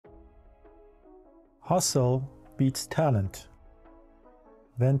Hustle beats talent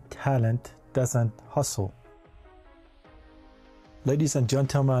when talent doesn't hustle. Ladies and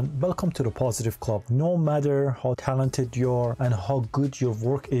gentlemen, welcome to the Positive Club. No matter how talented you are and how good your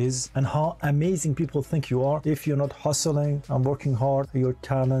work is and how amazing people think you are, if you're not hustling and working hard, your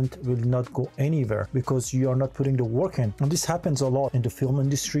talent will not go anywhere because you are not putting the work in. And this happens a lot in the film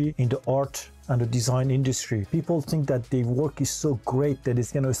industry, in the art and the design industry. People think that their work is so great that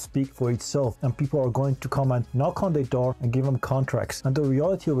it's going to speak for itself and people are going to come and knock on their door and give them contracts. And the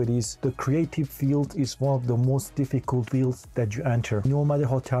reality of it is the creative field is one of the most difficult fields that you enter. No matter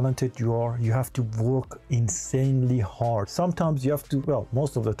how talented you are, you have to work insanely hard. Sometimes you have to, well,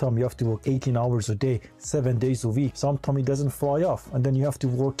 most of the time you have to work 18 hours a day, 7 days a week. Sometimes it doesn't fly off and then you have to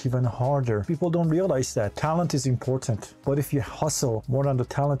work even harder. People don't realize that talent is important, but if you hustle more than the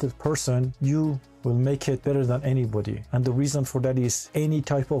talented person, you will make it better than anybody. And the reason for that is any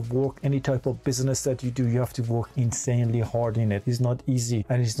type of work, any type of business that you do, you have to work insanely hard in it. It's not easy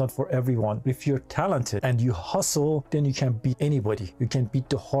and it's not for everyone. If you're talented and you hustle, then you can beat anybody. You can beat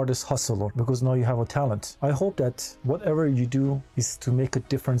the hardest hustler because now you have a talent. I hope that whatever you do is to make a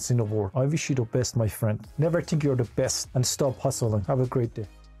difference in the world. I wish you the best, my friend. Never think you're the best and stop hustling. Have a great day.